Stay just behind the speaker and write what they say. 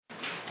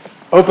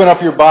Open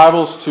up your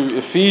Bibles to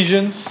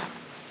Ephesians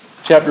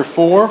chapter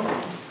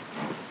 4.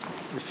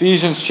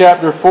 Ephesians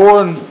chapter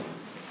 4, and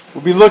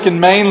we'll be looking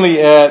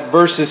mainly at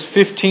verses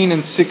 15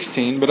 and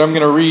 16, but I'm going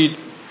to read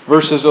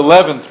verses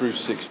 11 through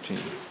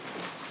 16.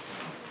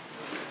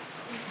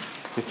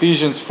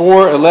 Ephesians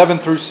 4,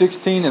 11 through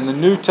 16 in the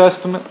New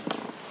Testament,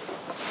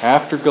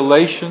 after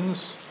Galatians,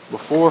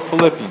 before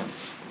Philippians.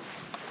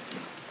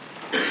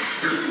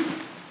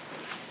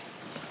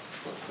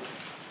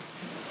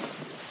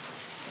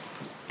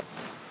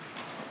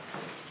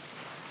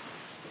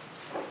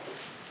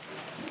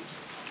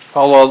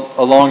 Follow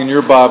along in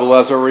your Bible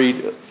as I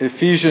read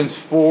Ephesians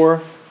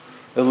 4,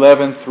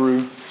 11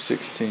 through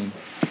 16.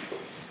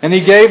 And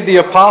He gave the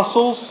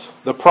apostles,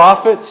 the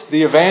prophets,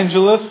 the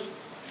evangelists,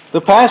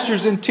 the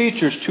pastors and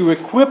teachers to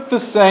equip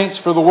the saints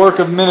for the work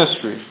of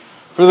ministry,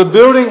 for the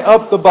building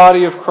up the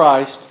body of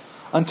Christ,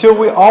 until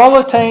we all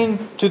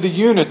attain to the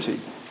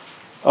unity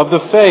of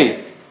the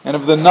faith and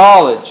of the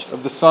knowledge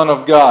of the Son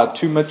of God,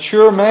 to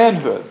mature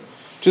manhood,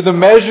 to the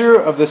measure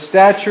of the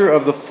stature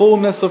of the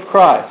fullness of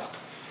Christ,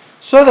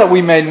 so that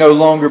we may no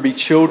longer be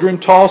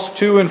children, tossed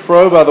to and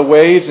fro by the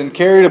waves and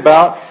carried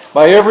about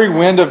by every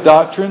wind of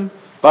doctrine,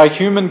 by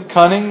human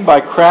cunning,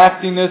 by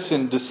craftiness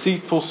and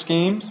deceitful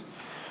schemes.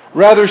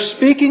 Rather,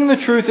 speaking the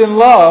truth in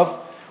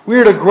love, we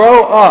are to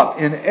grow up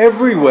in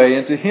every way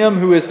into Him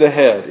who is the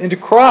head, into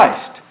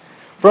Christ,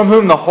 from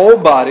whom the whole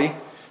body,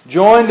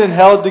 joined and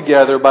held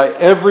together by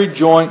every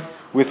joint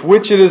with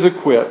which it is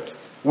equipped,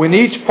 when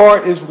each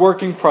part is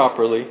working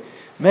properly,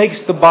 makes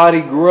the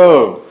body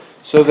grow,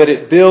 so that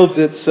it builds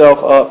itself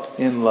up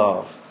in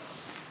love.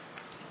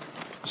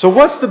 So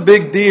what's the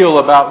big deal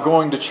about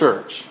going to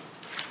church?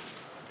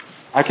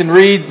 I can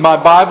read my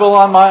Bible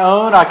on my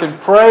own. I can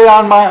pray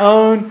on my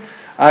own.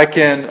 I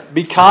can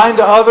be kind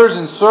to others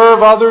and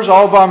serve others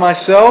all by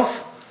myself.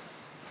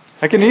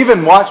 I can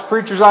even watch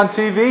preachers on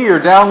TV or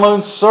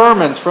download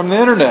sermons from the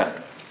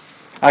internet.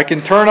 I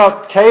can turn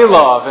up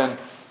K-Love and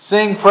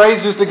sing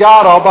praises to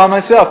God all by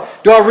myself.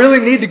 Do I really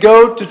need to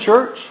go to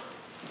church?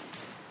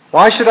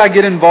 Why should I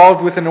get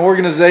involved with an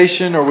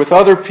organization or with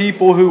other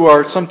people who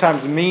are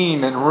sometimes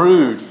mean and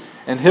rude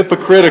and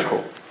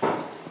hypocritical?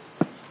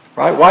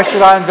 Right? Why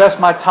should I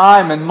invest my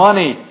time and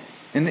money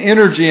and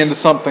energy into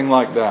something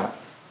like that?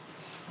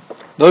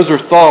 Those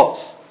are thoughts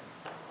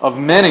of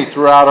many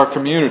throughout our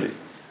community.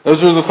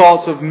 Those are the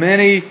thoughts of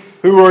many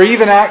who are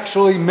even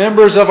actually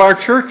members of our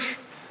church,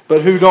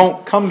 but who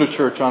don't come to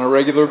church on a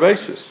regular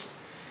basis.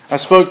 I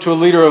spoke to a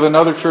leader of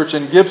another church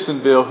in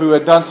Gibsonville who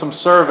had done some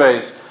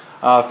surveys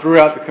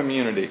throughout the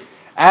community,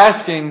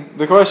 asking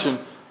the question,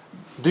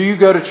 do you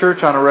go to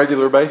church on a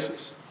regular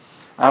basis?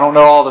 I don't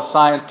know all the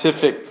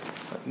scientific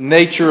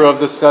nature of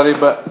the study,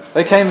 but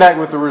they came back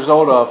with the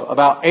result of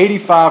about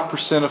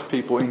 85% of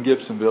people in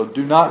Gibsonville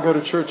do not go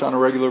to church on a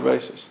regular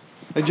basis.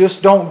 They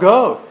just don't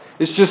go.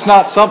 It's just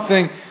not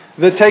something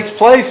that takes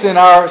place in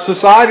our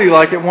society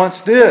like it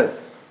once did.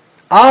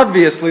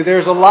 Obviously,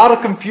 there's a lot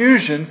of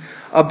confusion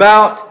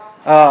about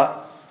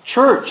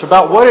church,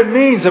 about what it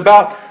means,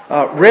 about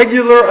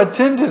regular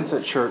attendance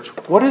at church.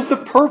 What is the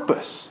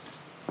purpose?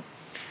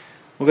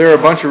 Well, there are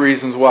a bunch of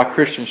reasons why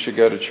Christians should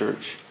go to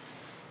church.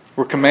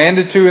 We're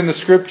commanded to in the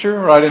Scripture,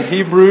 right in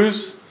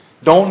Hebrews.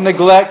 Don't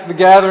neglect the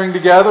gathering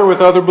together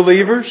with other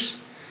believers.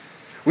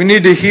 We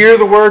need to hear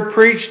the Word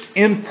preached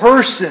in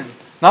person,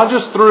 not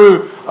just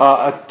through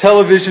a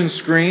television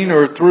screen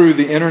or through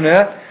the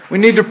internet. We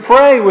need to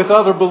pray with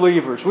other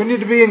believers. We need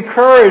to be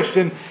encouraged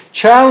and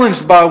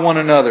challenged by one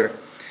another.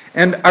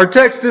 And our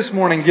text this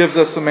morning gives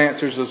us some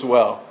answers as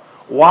well.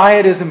 Why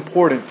it is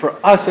important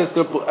for us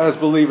as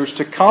believers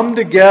to come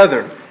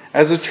together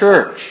as a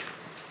church.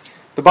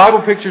 The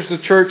Bible pictures the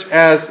church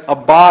as a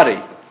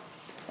body,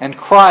 and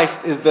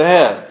Christ is the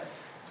head.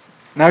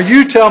 Now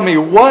you tell me,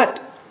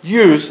 what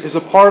use is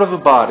a part of the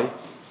body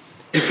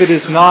if it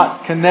is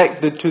not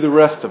connected to the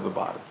rest of the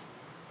body?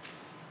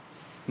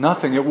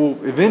 Nothing. It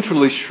will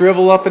eventually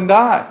shrivel up and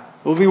die.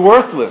 It will be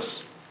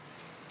worthless.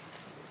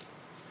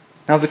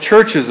 Now the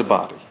church is a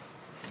body.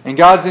 And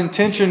God's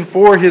intention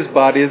for His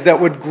body is that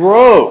it would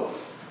grow.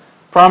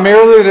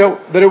 Primarily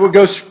that it would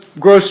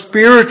grow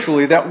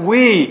spiritually. That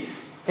we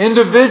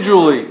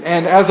individually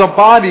and as a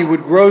body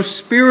would grow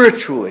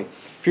spiritually.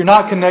 If you're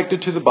not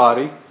connected to the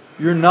body,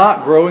 you're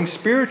not growing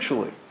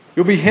spiritually.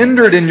 You'll be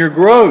hindered in your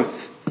growth.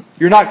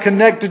 You're not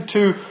connected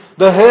to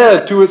the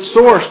head, to its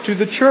source, to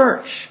the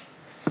church.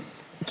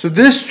 So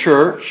this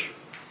church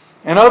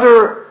and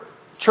other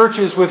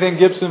churches within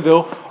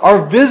Gibsonville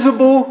are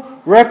visible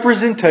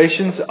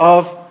representations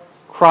of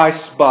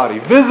Christ's body.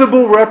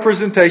 Visible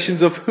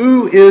representations of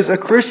who is a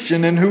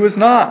Christian and who is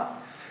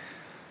not.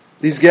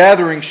 These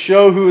gatherings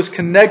show who is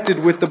connected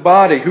with the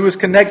body, who is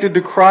connected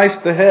to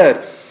Christ the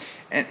head.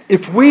 And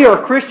if we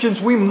are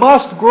Christians, we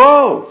must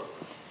grow.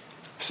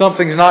 If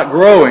something's not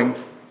growing,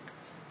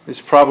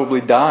 it's probably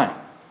dying,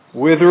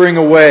 withering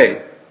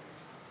away,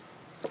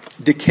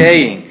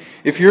 decaying.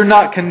 If you're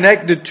not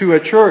connected to a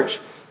church,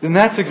 then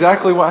that's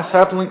exactly what's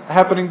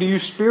happening to you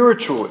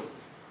spiritually.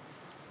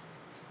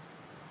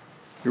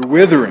 You're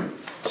withering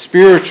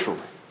spiritually.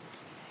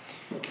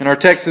 In our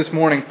text this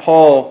morning,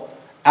 Paul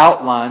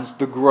outlines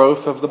the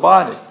growth of the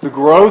body, the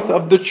growth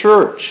of the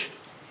church.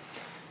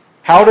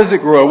 How does it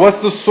grow?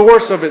 What's the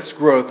source of its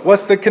growth?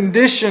 What's the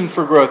condition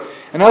for growth?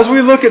 And as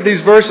we look at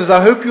these verses,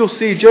 I hope you'll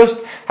see just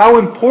how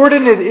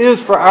important it is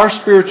for our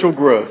spiritual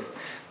growth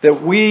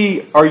that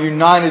we are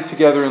united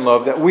together in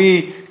love, that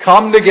we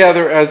come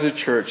together as a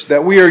church,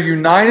 that we are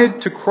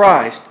united to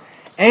Christ,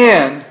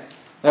 and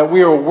that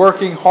we are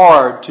working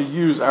hard to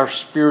use our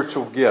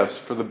spiritual gifts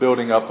for the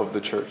building up of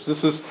the church.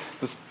 This is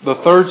the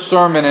third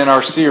sermon in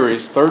our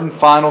series, third and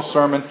final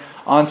sermon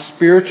on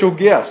spiritual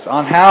gifts,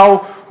 on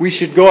how we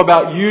should go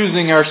about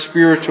using our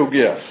spiritual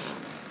gifts.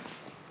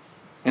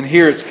 And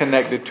here it's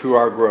connected to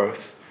our growth.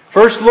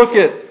 First, look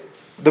at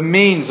the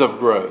means of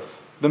growth.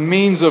 The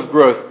means of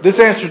growth. This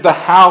answers the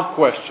how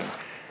question.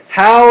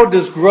 How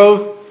does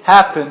growth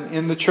happen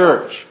in the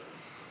church?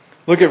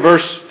 Look at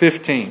verse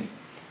 15.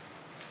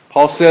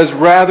 Paul says,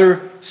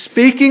 "Rather,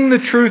 speaking the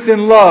truth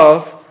in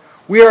love,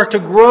 we are to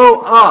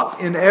grow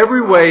up in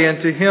every way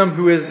into Him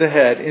who is the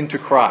head, into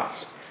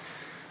Christ."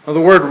 Now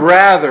the word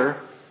 "rather,"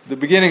 the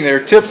beginning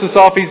there, tips us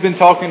off he's been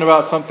talking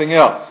about something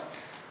else.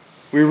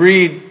 We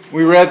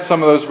read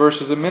some of those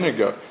verses a minute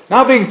ago.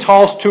 Not being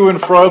tossed to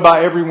and fro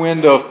by every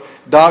wind of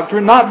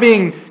doctrine, not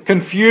being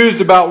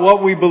confused about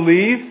what we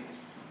believe.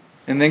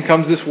 And then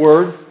comes this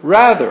word,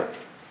 rather.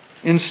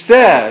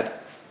 Instead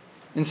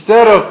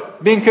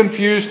of being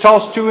confused,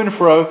 tossed to and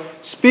fro,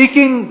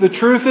 speaking the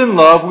truth in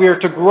love, we are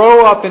to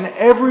grow up in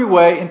every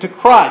way into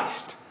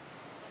Christ.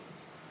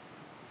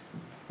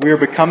 We are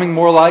becoming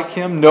more like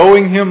Him,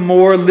 knowing Him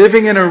more,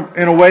 living in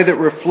a way that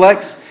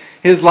reflects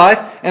His life.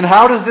 And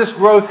how does this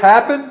growth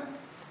happen?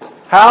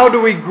 How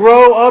do we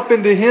grow up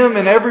into Him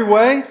in every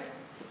way?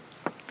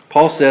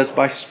 Paul says,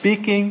 by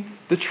speaking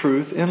the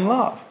truth in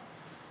love.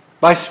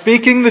 By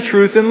speaking the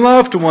truth in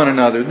love to one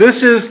another.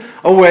 This is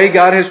a way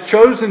God has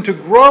chosen to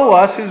grow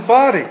us, His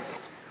body.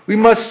 We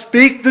must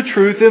speak the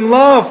truth in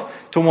love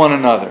to one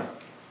another.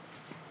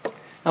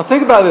 Now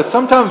think about this.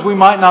 Sometimes we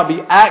might not be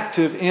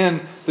active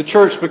in the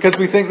church because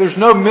we think there's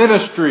no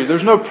ministry,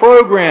 there's no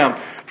program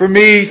for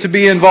me to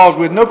be involved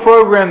with, no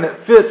program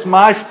that fits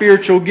my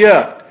spiritual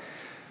gift.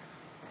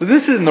 But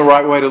this isn't the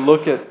right way to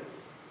look at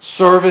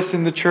service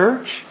in the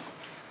church.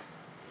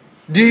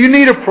 Do you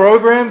need a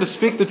program to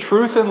speak the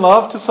truth in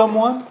love to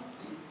someone?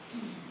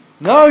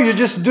 No, you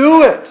just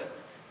do it.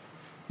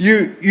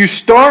 You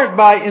start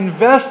by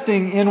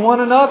investing in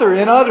one another,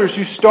 in others.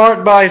 You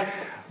start by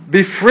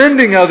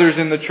befriending others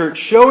in the church,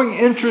 showing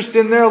interest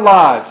in their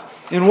lives,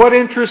 in what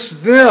interests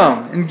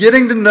them, in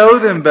getting to know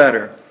them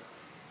better.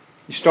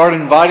 You start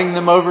inviting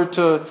them over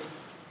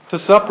to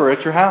supper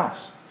at your house.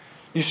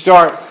 You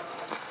start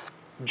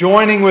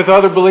joining with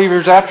other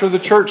believers after the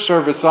church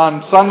service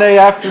on Sunday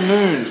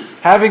afternoons,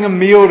 having a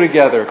meal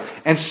together,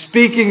 and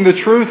speaking the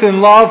truth in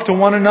love to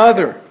one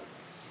another.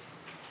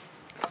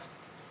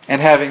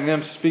 And having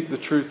them speak the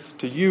truth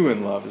to you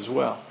in love as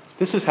well.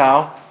 This is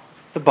how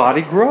the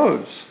body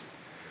grows.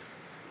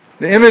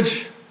 The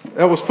image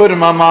that was put in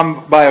my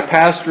mind by a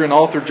pastor and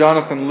author,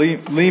 Jonathan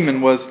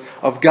Lehman, was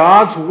of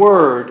God's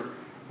Word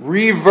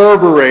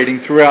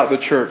reverberating throughout the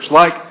church,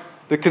 like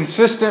the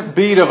consistent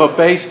beat of a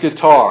bass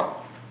guitar.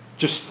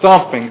 Just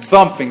thumping,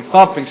 thumping,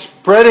 thumping,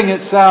 spreading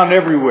its sound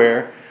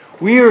everywhere.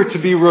 We are to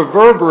be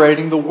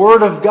reverberating the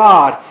Word of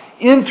God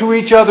into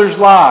each other's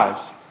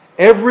lives.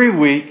 Every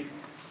week,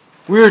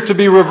 we are to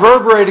be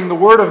reverberating the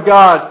Word of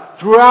God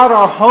throughout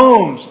our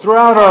homes,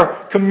 throughout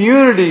our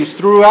communities,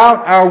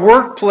 throughout our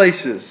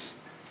workplaces.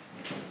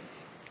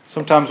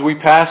 Sometimes we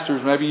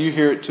pastors, maybe you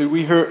hear it too,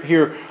 we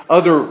hear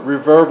other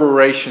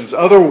reverberations,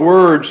 other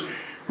words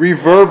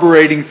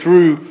reverberating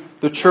through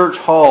the church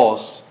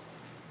halls.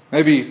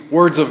 Maybe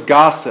words of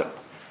gossip,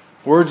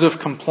 words of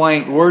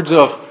complaint, words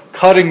of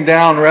cutting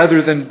down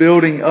rather than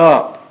building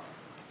up.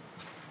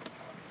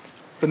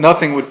 But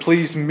nothing would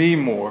please me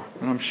more,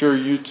 and I'm sure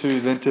you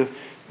too,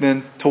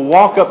 than to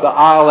walk up the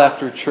aisle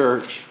after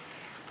church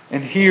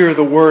and hear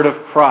the Word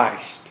of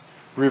Christ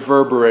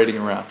reverberating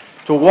around.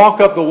 To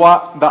walk up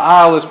the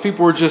aisle as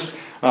people were just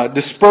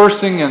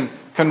dispersing and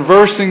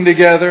conversing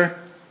together,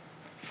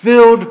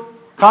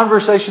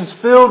 conversations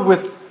filled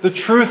with the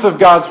truth of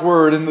God's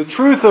Word and the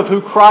truth of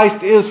who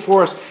Christ is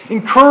for us.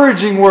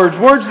 Encouraging words,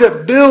 words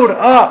that build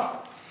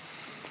up.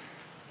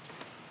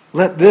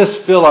 Let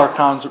this fill our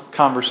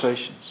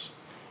conversations.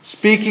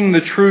 Speaking the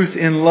truth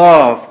in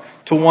love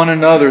to one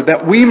another,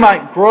 that we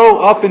might grow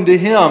up into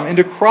Him,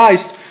 into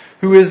Christ,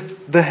 who is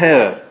the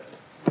head.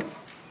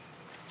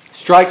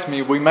 Strikes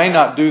me we may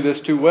not do this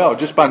too well,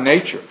 just by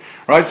nature.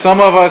 Right? Some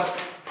of us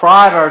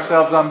pride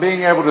ourselves on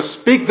being able to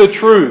speak the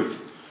truth.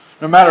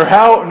 No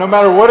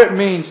matter what it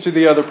means to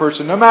the other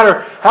person, no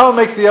matter how it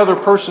makes the other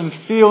person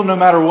feel, no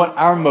matter what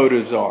our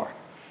motives are.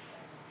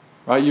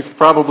 Right? You've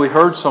probably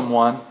heard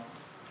someone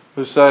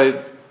who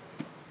say,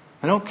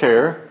 I don't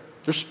care.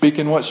 They're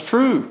speaking what's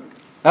true.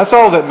 That's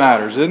all that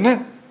matters, isn't it?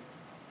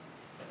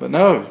 But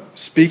no,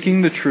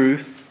 speaking the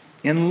truth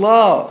in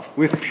love,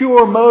 with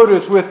pure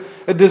motives, with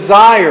a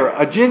desire,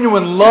 a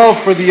genuine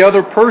love for the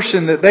other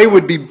person, that they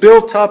would be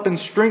built up and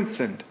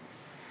strengthened.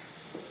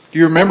 Do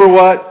you remember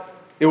what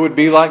it would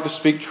be like to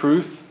speak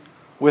truth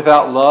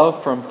without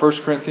love from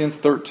 1 Corinthians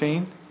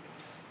 13?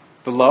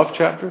 The love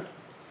chapter.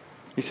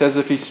 He says,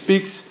 if he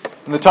speaks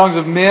in the tongues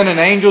of men and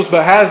angels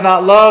but has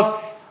not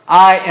love,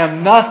 I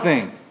am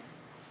nothing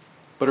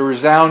but a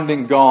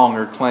resounding gong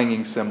or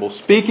clanging cymbal.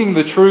 Speaking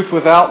the truth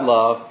without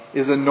love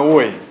is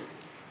annoying.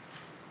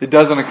 It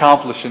doesn't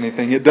accomplish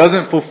anything. It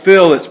doesn't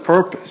fulfill its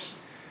purpose.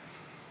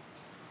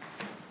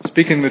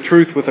 Speaking the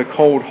truth with a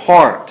cold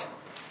heart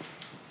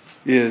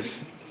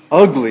is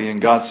ugly in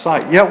God's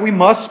sight. Yet we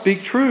must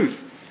speak truth.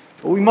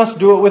 But we must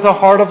do it with a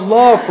heart of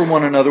love for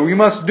one another. We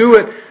must do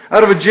it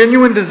out of a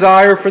genuine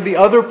desire for the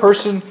other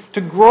person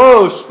to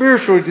grow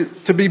spiritually,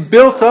 to be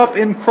built up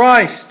in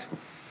Christ.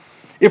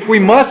 If we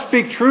must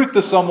speak truth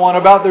to someone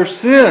about their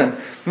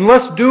sin, then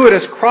let's do it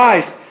as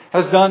Christ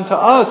has done to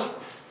us,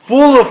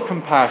 full of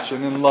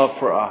compassion and love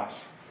for us.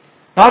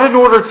 Not in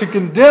order to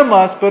condemn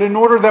us, but in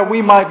order that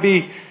we might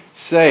be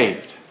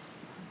saved,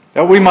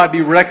 that we might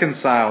be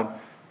reconciled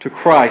to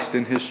Christ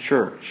and His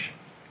church.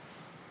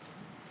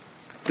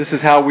 This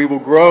is how we will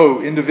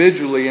grow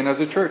individually and as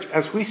a church,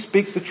 as we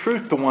speak the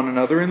truth to one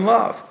another in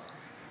love.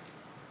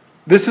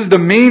 This is the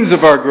means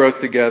of our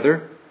growth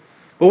together.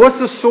 But what's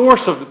the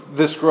source of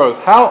this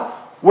growth?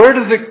 Where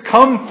does it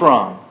come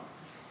from?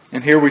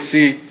 And here we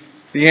see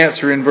the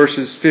answer in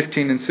verses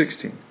 15 and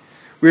 16.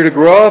 We are to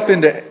grow up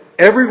into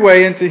every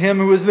way into Him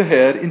who is the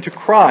head, into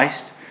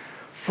Christ,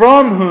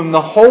 from whom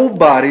the whole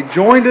body,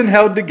 joined and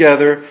held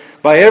together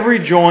by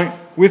every joint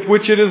with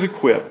which it is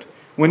equipped,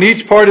 when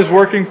each part is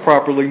working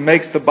properly,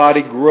 makes the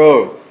body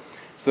grow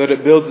so that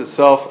it builds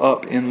itself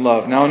up in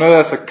love. Now I know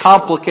that's a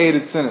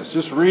complicated sentence.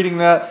 Just reading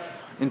that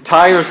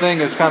entire thing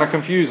is kind of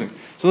confusing.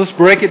 So let's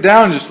break it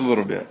down just a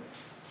little bit.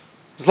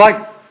 It's like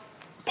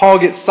Paul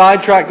gets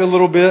sidetracked a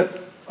little bit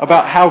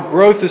about how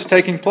growth is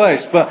taking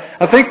place. But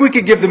I think we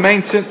could give the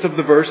main sense of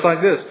the verse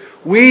like this.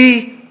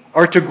 We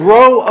are to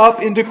grow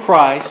up into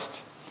Christ,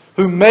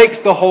 who makes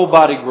the whole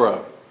body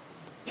grow.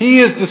 He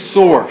is the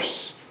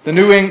source. The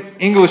New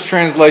English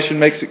translation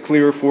makes it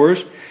clearer for us.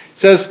 It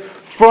says,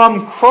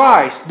 from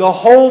Christ the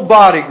whole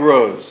body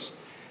grows,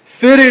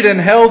 fitted and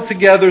held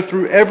together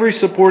through every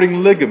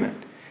supporting ligament.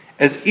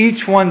 As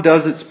each one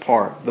does its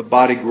part, the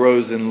body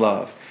grows in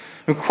love.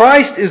 And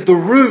Christ is the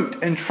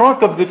root and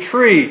trunk of the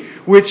tree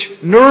which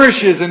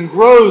nourishes and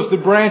grows the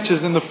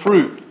branches and the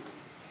fruit.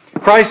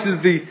 Christ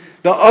is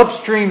the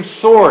upstream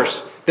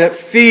source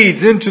that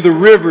feeds into the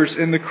rivers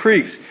and the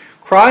creeks.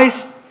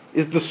 Christ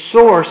is the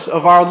source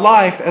of our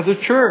life as a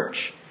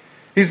church.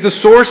 He's the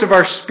source of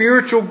our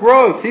spiritual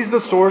growth. He's the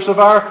source of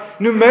our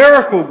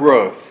numerical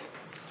growth.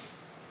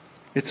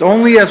 It's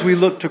only as we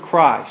look to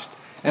Christ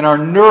and are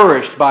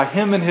nourished by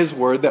Him and His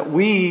Word that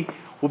we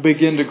will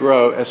begin to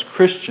grow as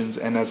Christians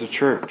and as a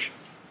church.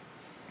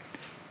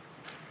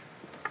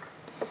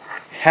 It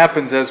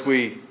happens as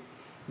we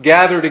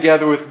gather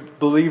together with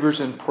believers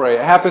and pray.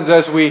 It happens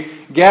as we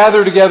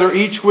gather together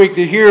each week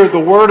to hear the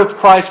Word of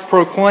Christ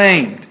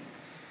proclaimed.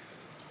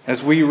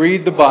 As we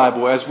read the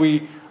Bible, as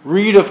we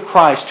read of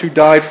Christ who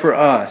died for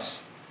us,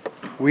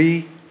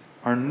 we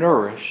are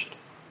nourished,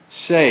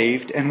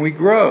 saved, and we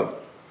grow.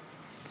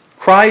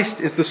 Christ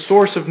is the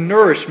source of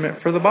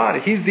nourishment for the body.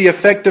 He's the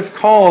effective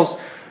cause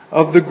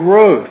of the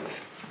growth.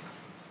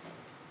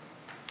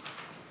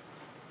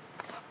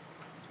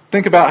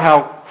 Think about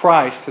how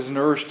Christ has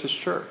nourished His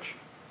church.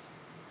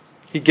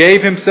 He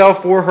gave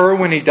Himself for her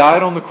when He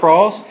died on the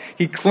cross.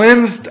 He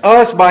cleansed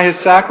us by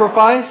His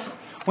sacrifice.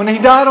 When He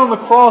died on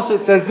the cross,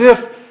 it's as if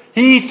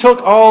He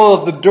took all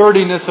of the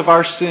dirtiness of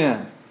our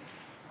sin.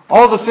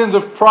 All the sins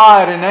of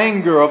pride and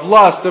anger, of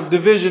lust, of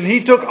division.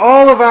 He took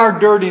all of our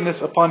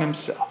dirtiness upon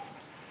Himself.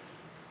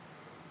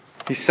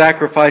 He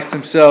sacrificed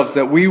Himself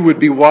that we would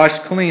be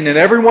washed clean. And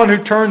everyone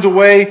who turns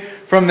away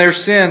from their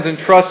sins and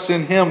trusts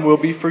in Him will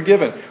be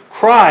forgiven.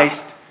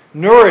 Christ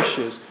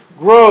nourishes,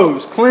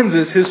 grows,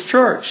 cleanses His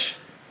church.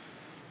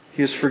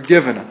 He has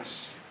forgiven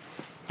us.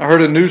 I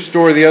heard a news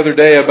story the other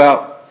day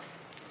about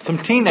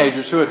some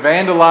teenagers who had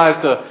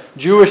vandalized a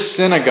Jewish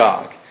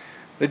synagogue.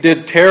 They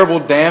did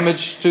terrible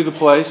damage to the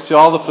place, to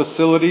all the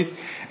facilities.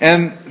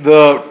 And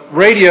the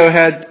radio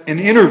had an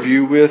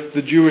interview with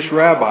the Jewish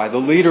rabbi, the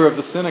leader of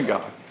the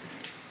synagogue.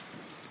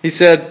 He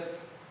said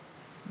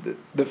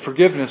that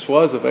forgiveness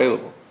was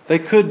available. They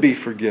could be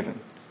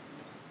forgiven.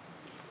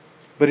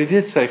 But he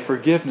did say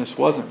forgiveness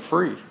wasn't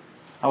free.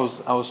 I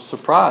was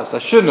surprised. I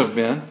shouldn't have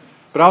been,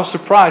 but I was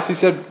surprised. He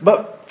said,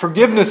 but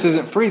forgiveness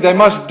isn't free. They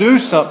must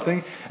do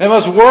something. They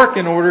must work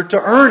in order to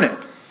earn it.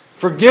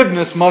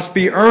 Forgiveness must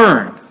be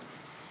earned.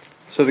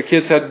 So the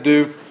kids had to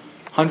do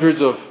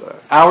hundreds of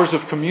hours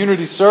of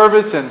community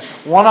service and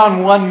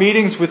one-on-one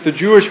meetings with the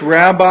Jewish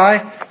rabbi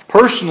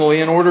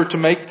personally in order to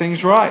make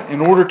things right, in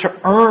order to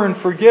earn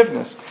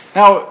forgiveness.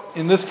 Now,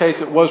 in this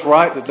case, it was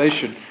right that they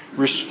should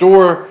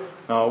restore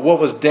what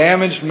was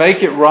damaged,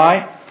 make it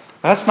right.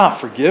 That's not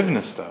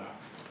forgiveness, though.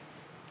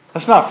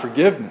 That's not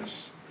forgiveness.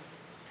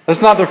 That's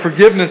not the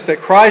forgiveness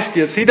that Christ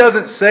gives. He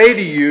doesn't say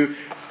to you,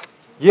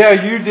 yeah,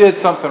 you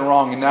did something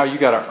wrong and now you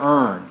got to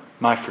earn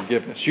my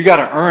forgiveness. You got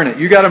to earn it.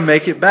 You got to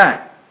make it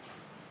back.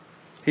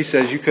 He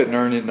says you couldn't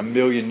earn it in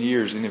 1,000,000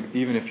 years,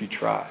 even if you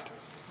tried.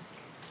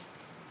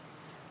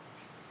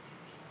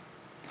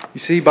 You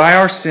see, by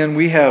our sin,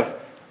 we have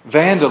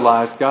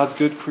vandalized God's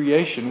good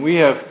creation. We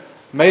have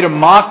made a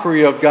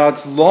mockery of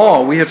God's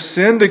law. We have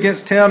sinned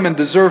against Him and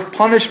deserve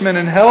punishment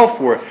in hell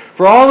for it,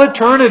 for all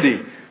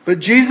eternity. But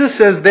Jesus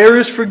says there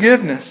is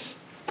forgiveness.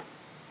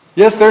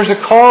 Yes, there's a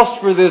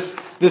cost for this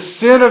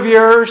sin of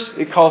yours.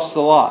 It costs a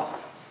lot.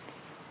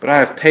 But I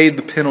have paid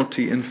the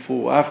penalty in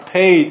full. I've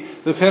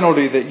paid the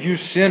penalty that you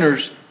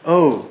sinners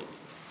owe.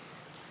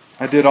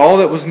 I did all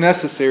that was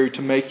necessary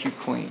to make you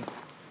clean,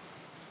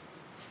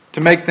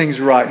 to make things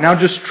right. Now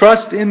just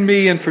trust in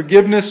me and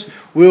forgiveness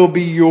will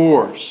be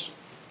yours.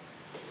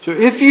 So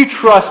if you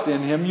trust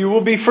in Him, you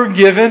will be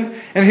forgiven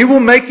and He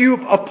will make you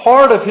a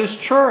part of His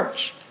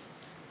church.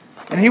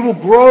 And He will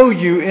grow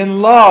you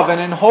in love and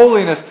in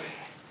holiness.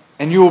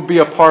 And you will be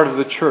a part of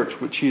the church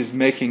which He is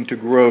making to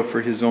grow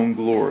for His own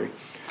glory.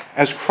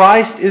 As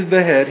Christ is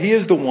the head, He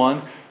is the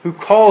one who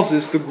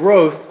causes the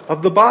growth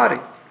of the body.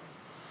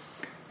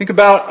 Think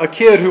about a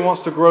kid who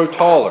wants to grow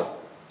taller.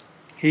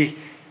 He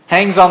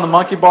hangs on the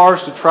monkey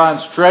bars to try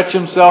and stretch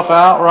himself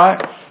out,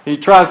 right? He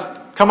tries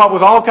to come up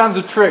with all kinds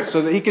of tricks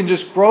so that he can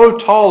just grow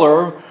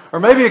taller. Or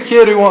maybe a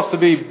kid who wants to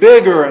be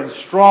bigger and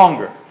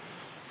stronger.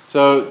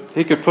 So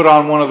he could put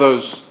on one of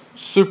those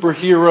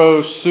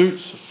superhero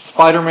suits,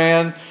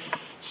 Spider-Man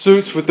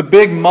suits with the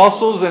big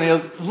muscles, and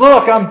he'll,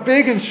 look, I'm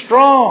big and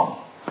strong.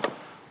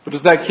 But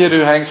is that kid who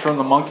hangs from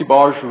the monkey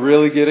bars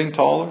really getting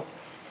taller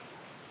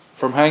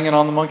from hanging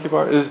on the monkey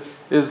bar?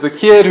 Is the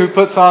kid who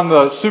puts on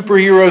the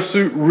superhero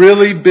suit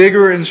really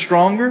bigger and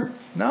stronger?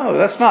 No,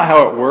 that's not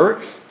how it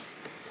works.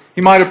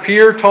 He might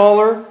appear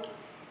taller.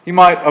 He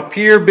might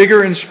appear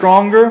bigger and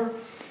stronger.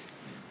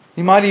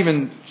 He might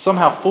even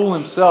somehow fool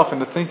himself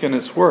into thinking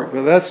it's work.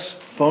 But that's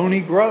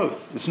phony growth.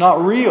 It's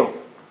not real.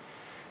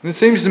 And it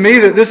seems to me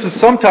that this is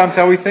sometimes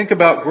how we think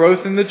about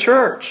growth in the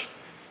church.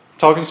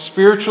 Talking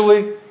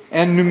spiritually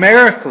and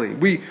numerically.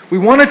 We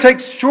want to take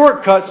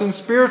shortcuts in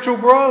spiritual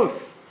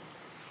growth.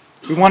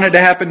 We want it to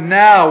happen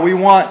now. We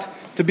want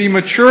to be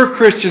mature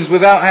Christians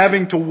without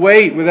having to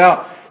wait,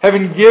 without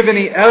having to give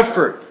any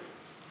effort.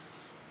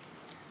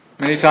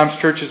 Many times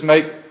churches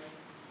make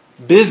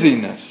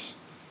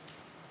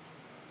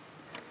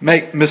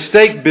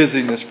mistake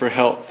busyness for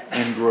health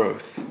and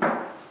growth.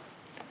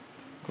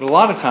 But a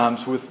lot of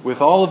times with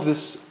all of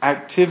this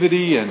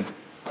activity and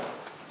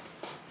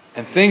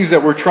things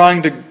that we're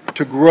trying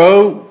to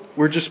grow,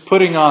 we're just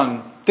putting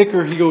on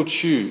thicker-heeled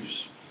shoes.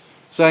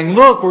 Saying,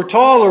 look, we're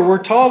taller, we're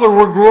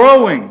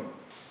growing.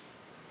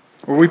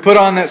 Or we put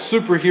on that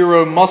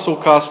superhero muscle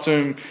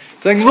costume,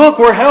 saying, look,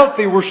 we're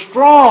healthy, we're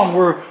strong,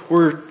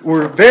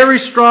 we're very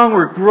strong,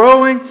 we're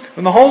growing.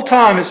 And the whole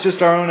time it's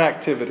just our own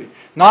activity.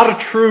 Not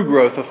a true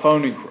growth, a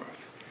phony growth.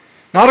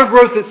 Not a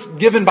growth that's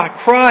given by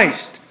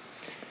Christ.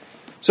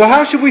 So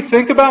how should we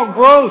think about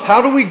growth?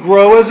 How do we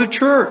grow as a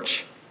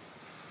church?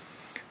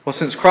 Well,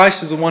 since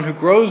Christ is the one who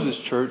grows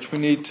this church, we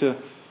need to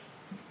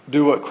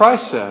do what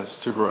Christ says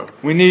to grow.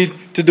 We need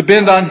to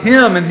depend on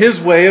Him and His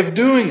way of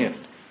doing it.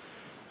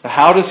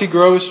 How does He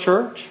grow His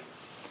church?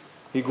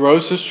 He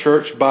grows His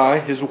church by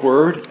His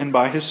Word and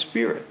by His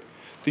Spirit.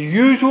 The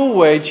usual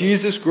way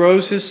Jesus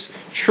grows His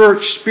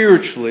church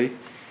spiritually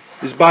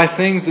is by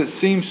things that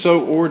seem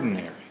so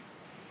ordinary.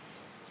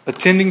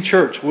 Attending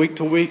church week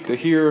to week to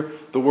hear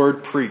the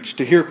Word preached,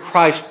 to hear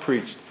Christ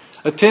preached.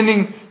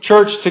 Attending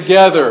church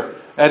together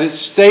at its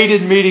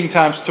stated meeting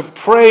times, to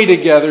pray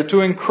together, to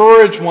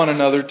encourage one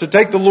another, to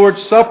take the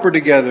Lord's Supper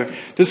together,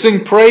 to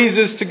sing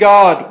praises to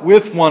God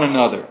with one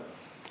another.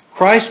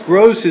 Christ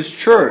grows His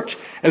church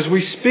as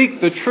we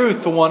speak the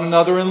truth to one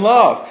another in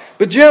love.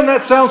 But Jim,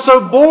 that sounds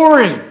so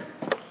boring.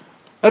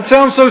 That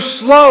sounds so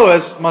slow,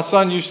 as my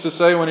son used to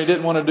say when he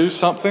didn't want to do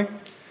something.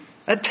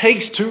 That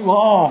takes too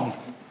long.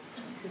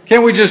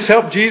 Can't we just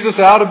help Jesus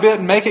out a bit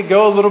and make it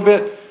go a little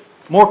bit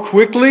more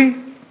quickly?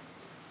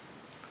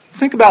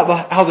 Think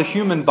about how the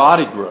human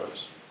body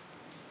grows.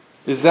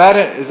 Is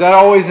that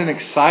always an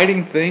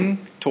exciting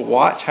thing to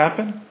watch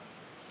happen?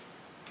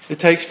 It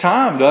takes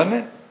time, doesn't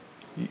it?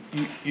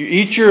 You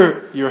eat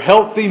your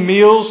healthy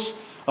meals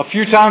a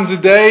few times a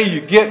day.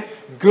 You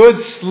get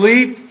good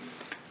sleep.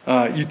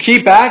 You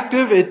keep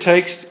active. It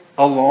takes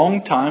a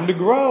long time to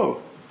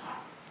grow.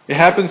 It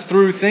happens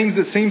through things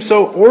that seem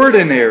so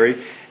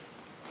ordinary.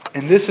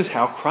 And this is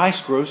how Christ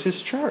grows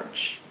His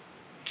church.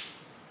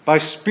 By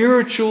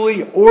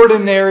spiritually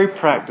ordinary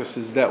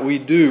practices that we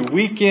do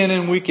week in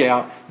and week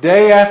out,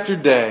 day after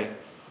day,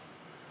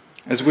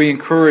 as we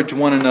encourage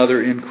one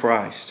another in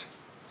Christ.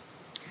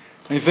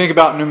 When you think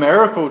about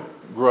numerical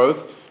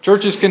growth,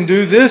 churches can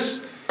do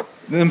this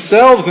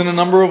themselves in a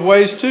number of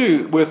ways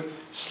too, with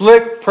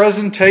slick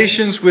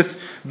presentations, with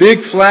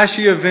big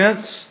flashy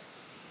events,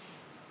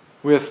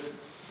 with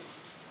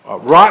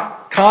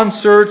rock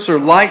concerts or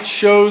light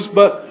shows.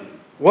 But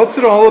what's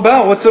it all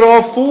about? What's it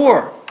all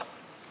for?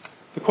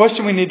 The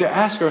question we need to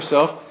ask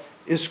ourselves,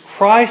 is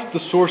Christ the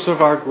source of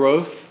our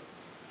growth?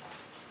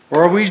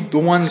 Or are we the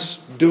ones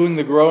doing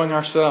the growing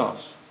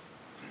ourselves?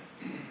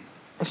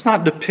 Let's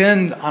not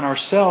depend on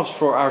ourselves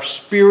for our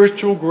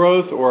spiritual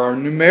growth or our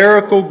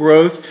numerical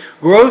growth.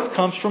 Growth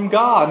comes from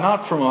God,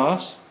 not from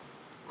us.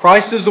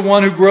 Christ is the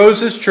one who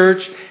grows His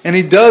church, and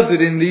He does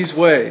it in these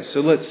ways.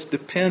 So let's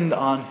depend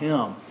on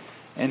Him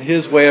and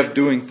His way of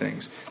doing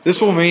things. This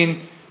will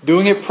mean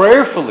doing it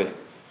prayerfully.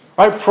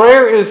 Right?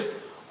 Prayer is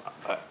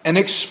an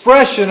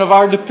expression of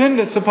our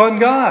dependence upon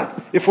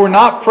God. If we're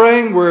not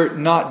praying, we're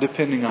not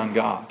depending on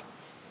God.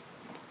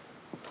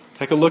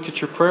 Take a look at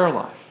your prayer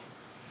life.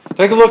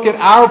 Take a look at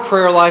our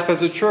prayer life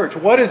as a church.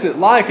 What is it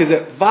like? Is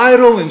it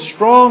vital and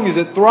strong? Is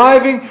it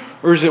thriving?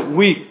 Or is it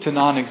weak to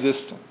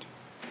non-existent?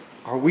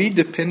 Are we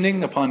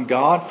depending upon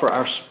God for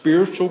our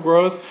spiritual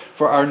growth,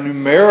 for our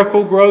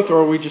numerical growth, or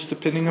are we just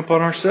depending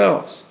upon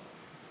ourselves?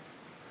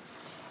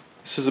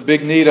 This is a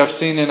big need I've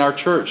seen in our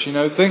church.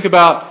 Think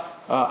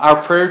about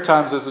our prayer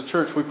times as a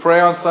church. We pray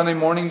on Sunday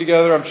morning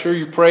together. I'm sure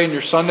you pray in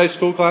your Sunday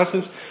school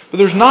classes. But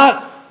there's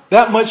not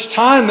that much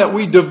time that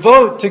we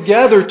devote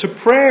together to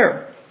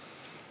prayer.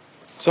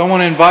 So I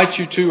want to invite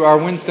you to our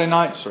Wednesday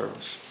night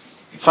service.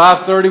 At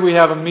 5:30 we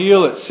have a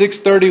meal. At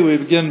 6:30 we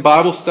begin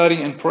Bible study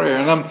and prayer.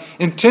 And I'm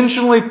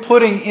intentionally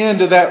putting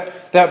into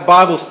that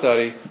Bible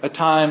study a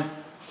time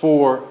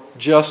for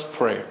just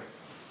prayer.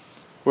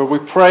 Where we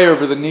pray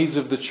over the needs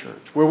of the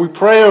church. Where we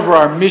pray over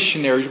our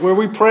missionaries. Where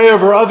we pray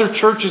over other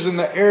churches in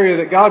the area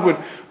that God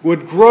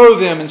would grow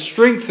them and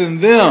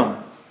strengthen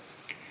them.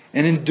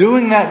 And in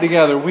doing that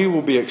together, we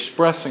will be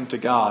expressing to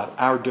God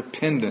our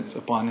dependence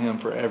upon Him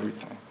for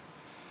everything.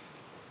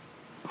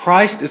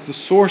 Christ is the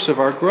source of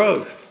our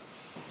growth.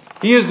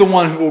 He is the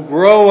one who will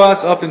grow us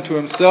up into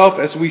Himself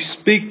as we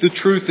speak the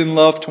truth in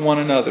love to one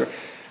another.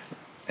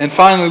 And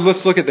finally,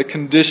 let's look at the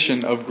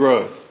condition of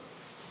growth.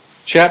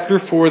 Chapter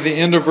 4, the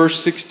end of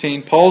verse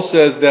 16, Paul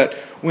says that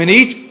when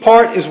each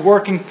part is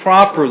working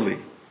properly,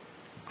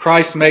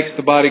 Christ makes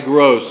the body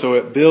grow so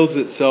it builds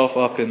itself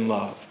up in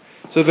love.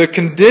 So the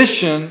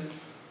condition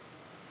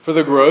for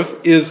the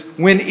growth is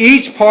when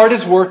each part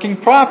is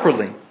working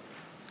properly.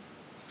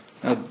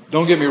 Now,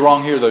 don't get me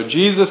wrong here, though.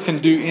 Jesus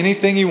can do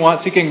anything He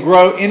wants. He can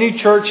grow any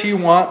church He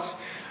wants,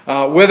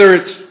 whether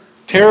it's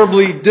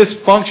terribly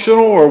dysfunctional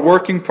or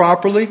working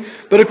properly.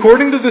 But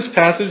according to this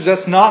passage,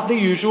 that's not the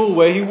usual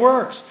way He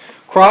works.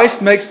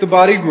 Christ makes the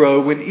body grow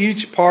when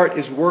each part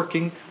is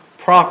working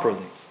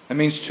properly. That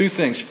means two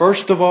things.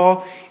 First of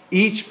all,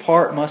 each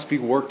part must be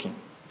working.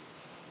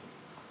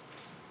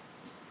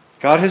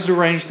 God has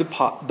arranged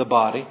the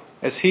body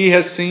as He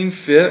has seen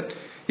fit.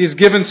 He's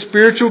given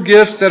spiritual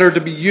gifts that are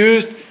to be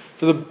used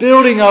for the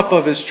building up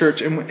of His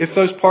church. And if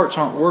those parts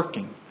aren't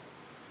working,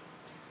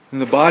 then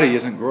the body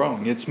isn't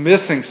growing. It's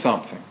missing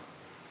something.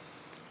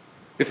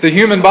 If the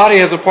human body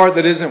has a part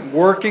that isn't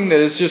working, that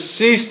has just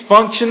ceased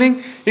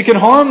functioning, it can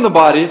harm the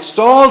body. It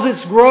stalls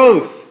its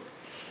growth.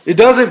 It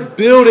doesn't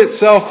build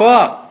itself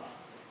up.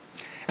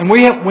 And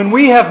when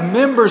we have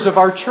members of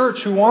our church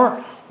who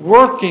aren't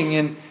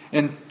working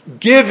and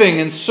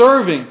giving and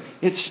serving,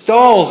 it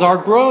stalls our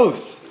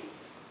growth.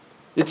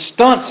 It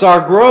stunts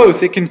our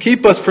growth. It can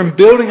keep us from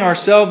building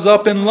ourselves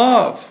up in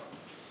love.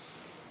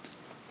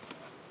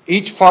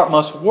 Each part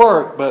must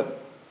work,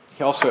 but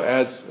he also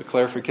adds a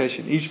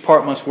clarification. Each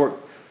part must work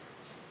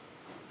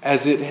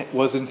as it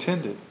was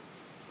intended.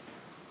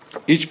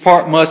 Each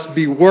part must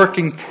be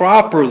working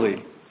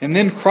properly. And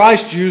then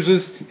Christ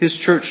uses His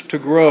church to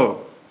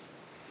grow.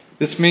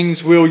 This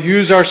means we'll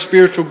use our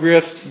spiritual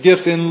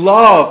gifts in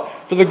love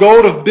for the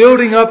goal of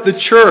building up the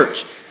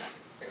church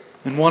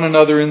and one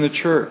another in the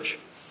church.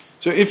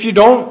 So if you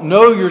don't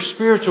know your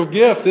spiritual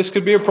gift, this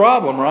could be a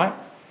problem, right?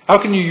 How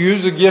can you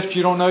use a gift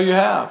you don't know you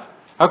have?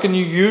 How can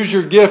you use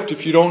your gift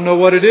if you don't know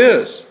what it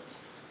is?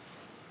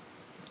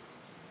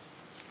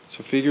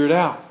 So figure it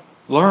out.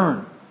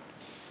 Learn.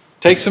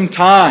 Take some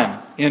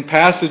time in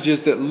passages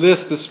that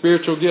list the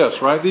spiritual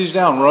gifts. Write these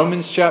down.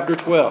 Romans chapter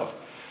 12.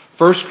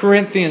 1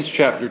 Corinthians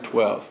chapter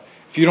 12.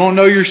 If you don't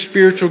know your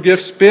spiritual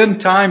gifts,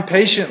 spend time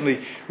patiently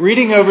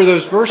reading over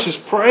those verses,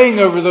 praying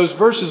over those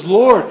verses.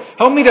 Lord,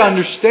 help me to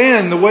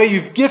understand the way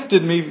You've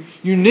gifted me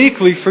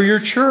uniquely for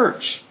Your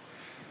church.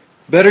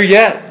 Better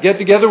yet, get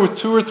together with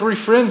 2 or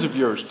 3 friends of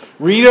yours.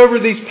 Read over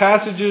these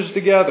passages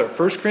together.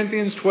 1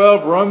 Corinthians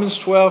 12, Romans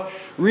 12.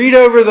 Read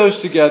over those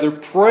together,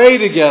 pray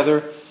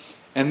together,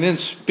 and then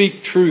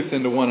speak truth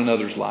into one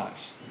another's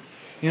lives.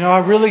 I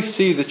really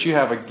see that you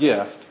have a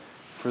gift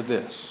for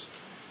this.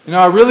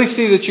 I really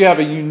see that you have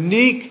a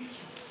unique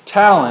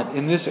talent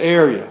in this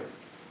area.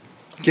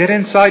 Get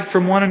insight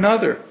from one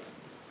another.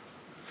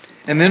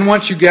 And then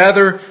once you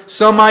gather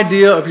some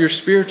idea of your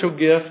spiritual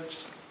gifts,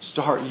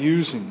 start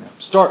using them.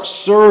 Start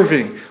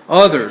serving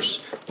others.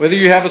 Whether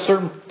you have a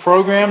certain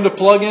program to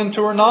plug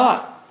into or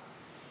not.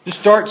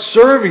 Just start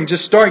serving.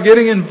 Just start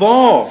getting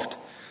involved.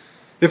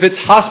 If it's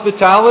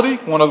hospitality,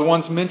 one of the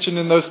ones mentioned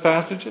in those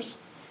passages,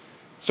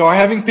 start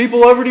having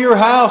people over to your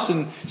house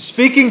and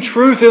speaking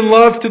truth in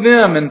love to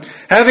them and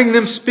having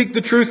them speak the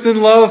truth in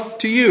love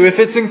to you. If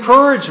it's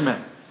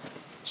encouragement,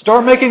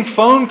 start making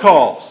phone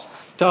calls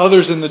to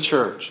others in the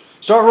church.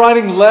 Start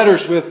writing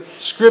letters with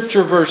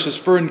scripture verses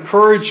for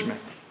encouragement.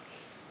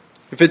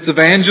 If it's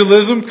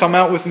evangelism, come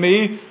out with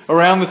me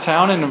around the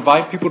town and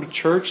invite people to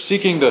church,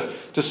 seeking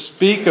to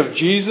speak of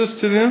Jesus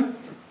to them.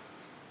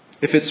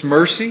 If it's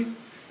mercy,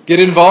 get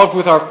involved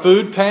with our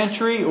food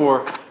pantry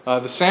or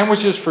the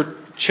Sandwiches for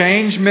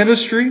Change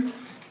ministry.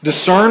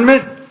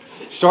 Discernment,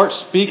 start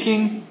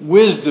speaking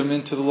wisdom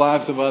into the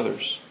lives of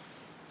others.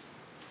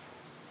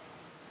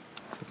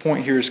 The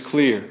point here is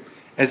clear.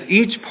 As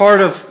each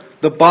part of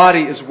the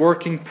body is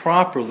working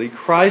properly,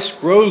 Christ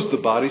grows the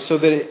body so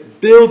that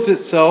it builds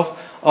itself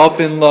up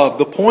in love.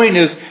 The point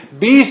is,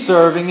 be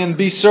serving and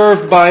be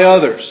served by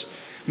others.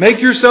 Make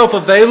yourself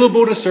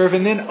available to serve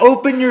and then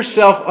open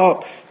yourself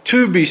up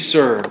to be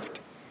served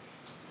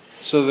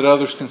so that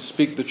others can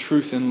speak the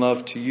truth in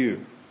love to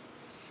you.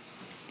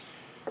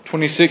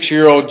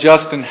 26-year-old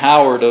Justin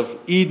Howard of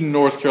Eden,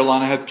 North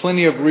Carolina had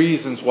plenty of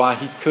reasons why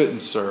he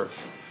couldn't serve.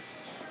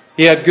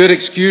 He had good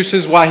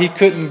excuses why he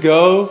couldn't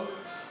go.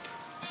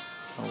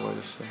 Oh, wait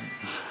a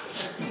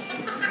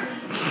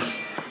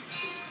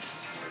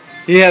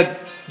second.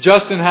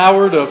 Justin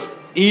Howard of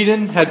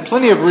Eden had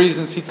plenty of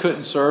reasons he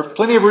couldn't serve.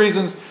 Plenty of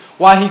reasons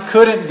why he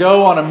couldn't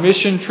go on a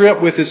mission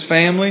trip with his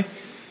family.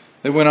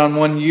 They went on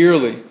one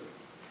yearly.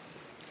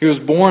 He was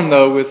born,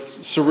 though, with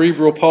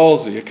cerebral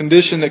palsy, a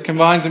condition that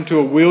confines him to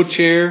a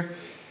wheelchair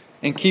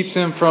and keeps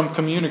him from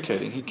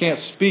communicating. He can't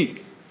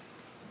speak.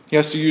 He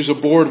has to use a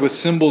board with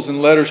symbols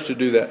and letters to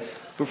do that.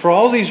 But for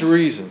all these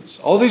reasons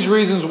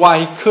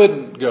why he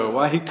couldn't go,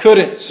 why he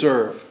couldn't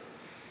serve,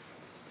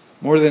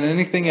 more than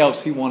anything else,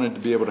 he wanted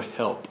to be able to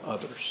help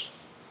others.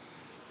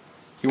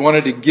 He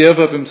wanted to give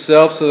of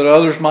himself so that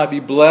others might be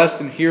blessed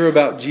and hear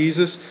about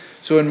Jesus.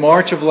 So in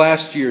March of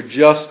last year,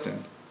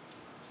 Justin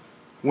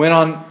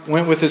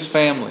went with his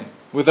family,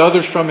 with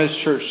others from his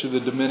church, to the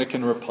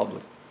Dominican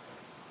Republic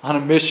on a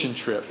mission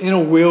trip in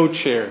a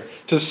wheelchair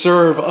to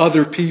serve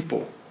other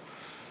people.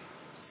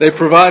 They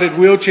provided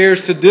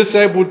wheelchairs to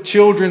disabled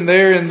children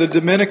there in the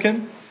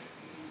Dominican,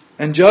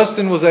 and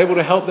Justin was able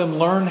to help them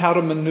learn how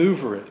to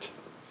maneuver it.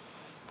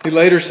 He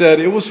later said,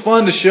 "It was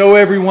fun to show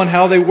everyone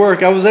how they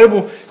work. I was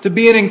able to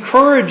be an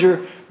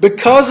encourager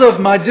because of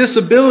my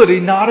disability,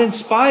 not in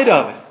spite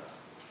of it."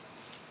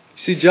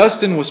 See,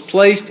 Justin was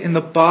placed in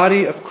the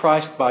body of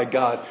Christ by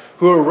God,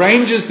 who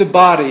arranges the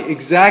body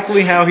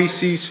exactly how He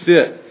sees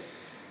fit.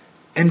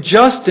 And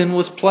Justin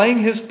was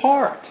playing his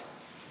part.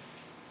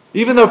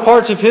 Even though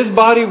parts of his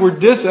body were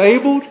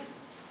disabled,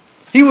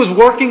 he was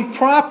working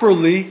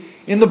properly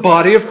in the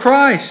body of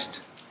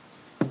Christ,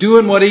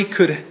 doing what he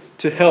could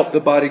to help the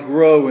body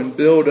grow and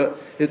build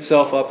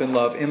itself up in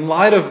love. In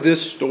light of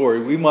this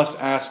story, we must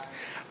ask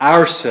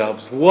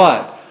ourselves,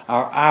 what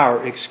are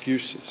our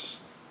excuses?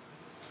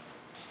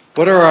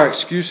 What are our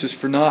excuses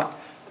for not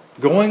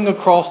going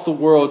across the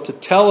world to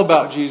tell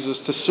about Jesus,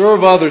 to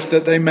serve others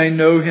that they may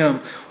know Him?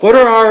 What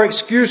are our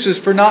excuses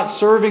for not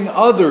serving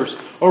others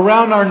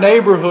around our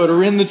neighborhood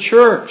or in the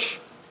church?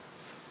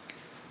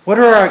 What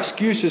are our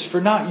excuses for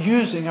not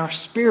using our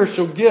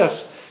spiritual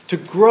gifts to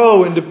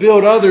grow and to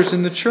build others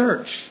in the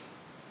church?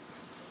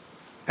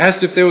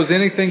 Asked if there was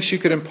anything she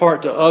could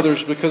impart to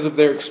others because of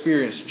their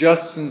experience,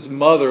 Justin's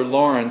mother,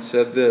 Lauren,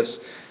 said this: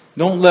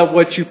 "Don't let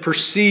what you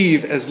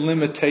perceive as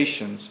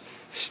limitations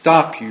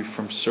stop you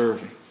from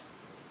serving."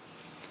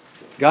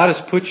 God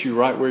has put you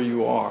right where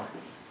you are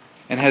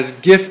and has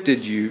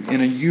gifted you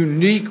in a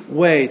unique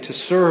way to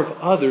serve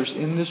others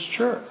in this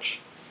church.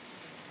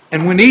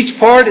 And when each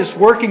part is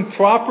working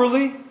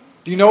properly,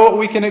 do you know what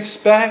we can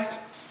expect?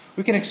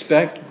 We can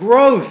expect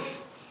growth.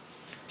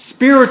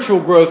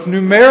 Spiritual growth,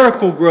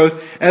 numerical growth,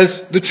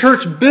 as the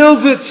church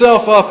builds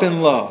itself up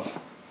in love.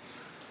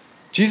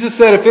 Jesus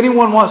said, if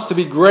anyone wants to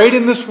be great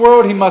in this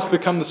world, he must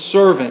become the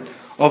servant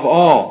of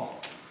all.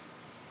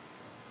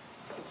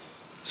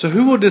 So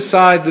who will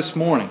decide this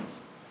morning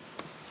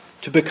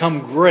to become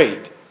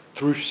great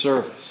through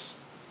service?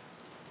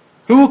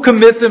 Who will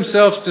commit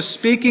themselves to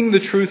speaking the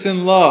truth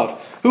in love?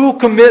 Who will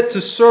commit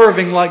to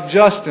serving like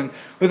Justin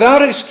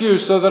without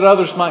excuse so that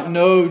others might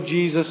know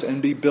Jesus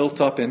and be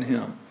built up in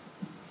Him?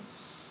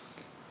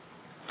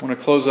 I want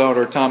to close out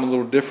our time a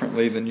little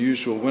differently than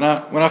usual. When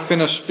I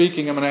finish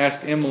speaking, I'm going to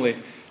ask Emily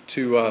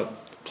to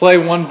play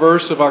one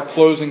verse of our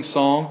closing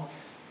song.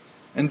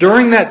 And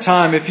during that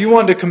time, if you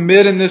want to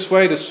commit in this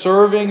way to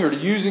serving or to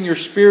using your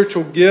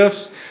spiritual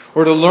gifts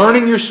or to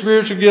learning your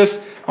spiritual gifts,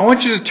 I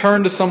want you to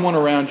turn to someone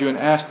around you and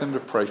ask them to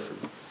pray for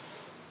you.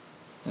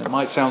 And it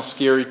might sound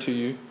scary to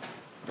you.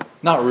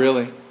 Not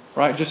really,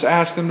 right? Just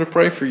ask them to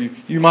pray for you.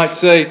 You might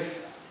say,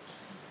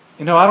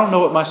 I don't know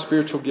what my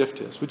spiritual gift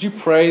is. Would you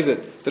pray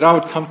that I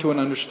would come to an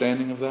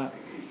understanding of that?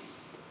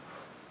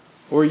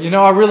 Or,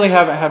 I really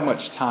haven't had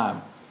much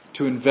time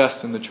to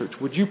invest in the church.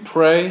 Would you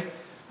pray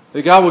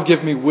that God will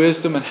give me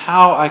wisdom and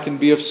how I can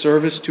be of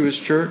service to His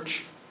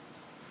church?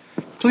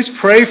 Please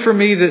pray for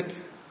me that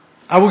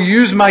I will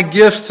use my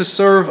gifts to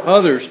serve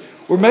others.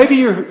 Or maybe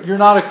you're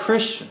not a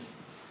Christian.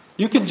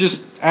 You could just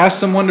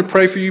ask someone to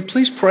pray for you.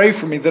 Please pray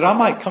for me that I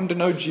might come to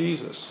know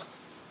Jesus.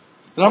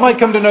 That I might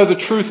come to know the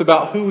truth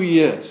about who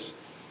He is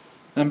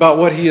and about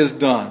what He has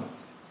done.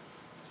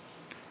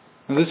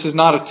 Now, this is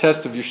not a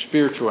test of your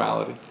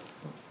spirituality.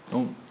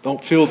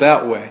 Don't feel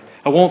that way.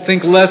 I won't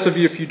think less of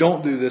you if you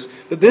don't do this.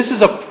 But this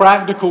is a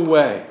practical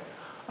way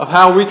of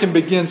how we can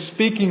begin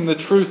speaking the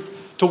truth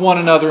to one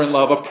another in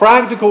love. A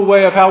practical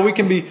way of how we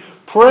can be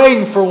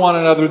praying for one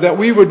another, that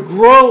we would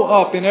grow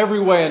up in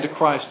every way into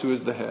Christ who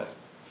is the head.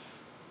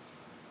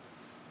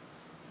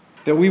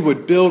 That we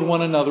would build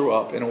one another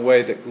up in a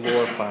way that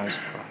glorifies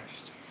Christ.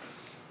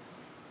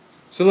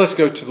 So let's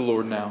go to the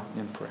Lord now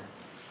in prayer.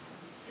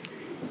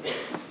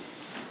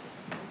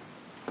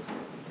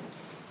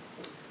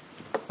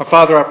 Our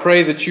Father, I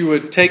pray that you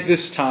would take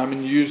this time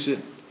and use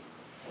it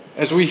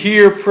as we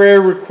hear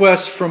prayer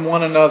requests from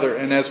one another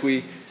and as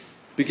we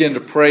begin to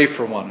pray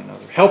for one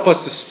another. Help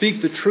us to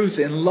speak the truth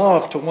in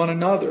love to one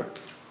another.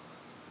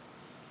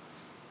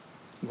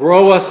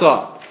 Grow us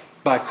up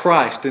by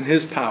Christ and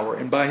His power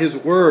and by His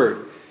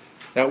Word,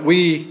 that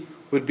we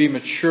would be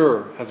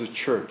mature as a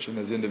church and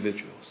as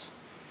individuals.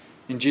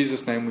 In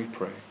Jesus' name we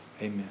pray.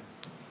 Amen.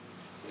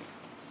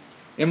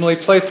 Emily,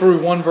 play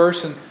through one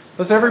verse and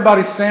let's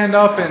everybody stand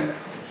up, and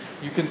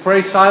you can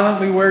pray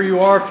silently where you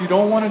are if you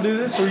don't want to do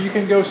this, or you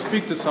can go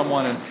speak to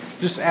someone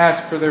and just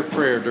ask for their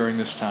prayer during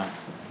this time.